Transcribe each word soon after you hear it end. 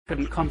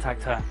couldn't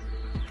contact her.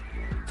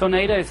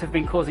 Tornadoes have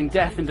been causing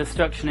death and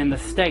destruction in the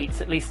States.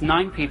 At least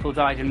 9 people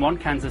died in one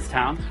Kansas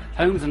town.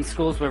 Homes and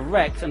schools were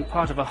wrecked and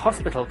part of a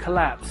hospital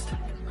collapsed.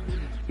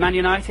 Man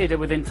United are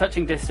within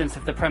touching distance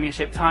of the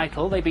Premiership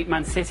title. They beat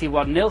Man City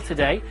 1-0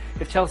 today.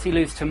 If Chelsea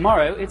lose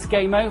tomorrow, it's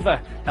game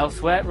over.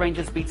 Elsewhere,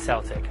 Rangers beat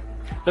Celtic.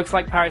 Looks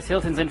like Paris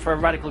Hilton's in for a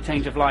radical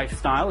change of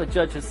lifestyle. A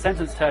judge has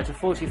sentenced her to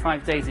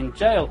 45 days in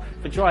jail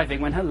for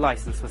driving when her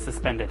licence was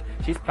suspended.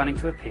 She's planning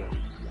to appeal.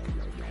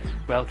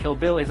 Well, Kill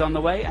Bill is on the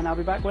way, and I'll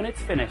be back when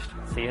it's finished.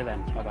 See you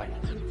then. Bye-bye.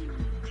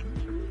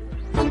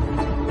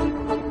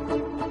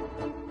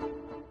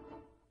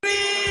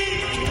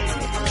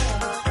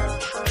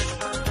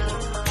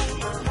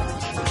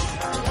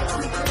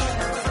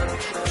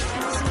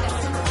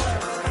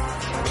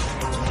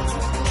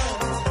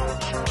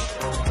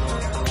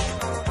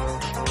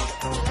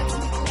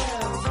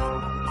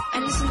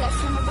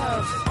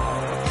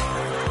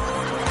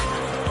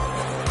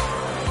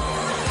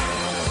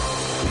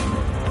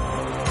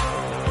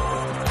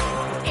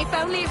 If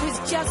only it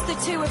was just the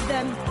two of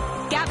them.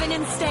 Gavin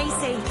and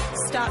Stacey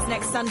starts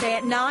next Sunday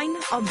at 9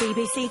 on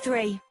BBC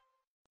Three.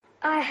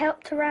 I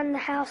helped around the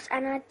house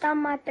and I'd done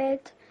my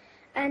bed,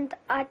 and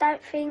I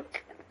don't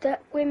think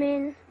that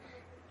women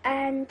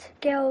and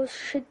girls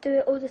should do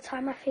it all the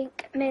time. I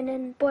think men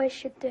and boys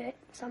should do it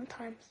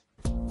sometimes.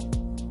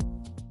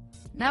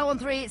 Now on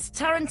 3, it's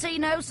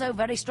Tarantino, so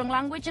very strong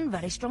language and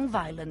very strong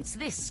violence.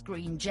 This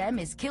screen gem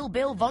is Kill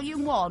Bill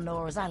Volume 1,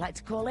 or as I like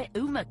to call it,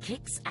 Uma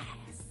Kicks Ass.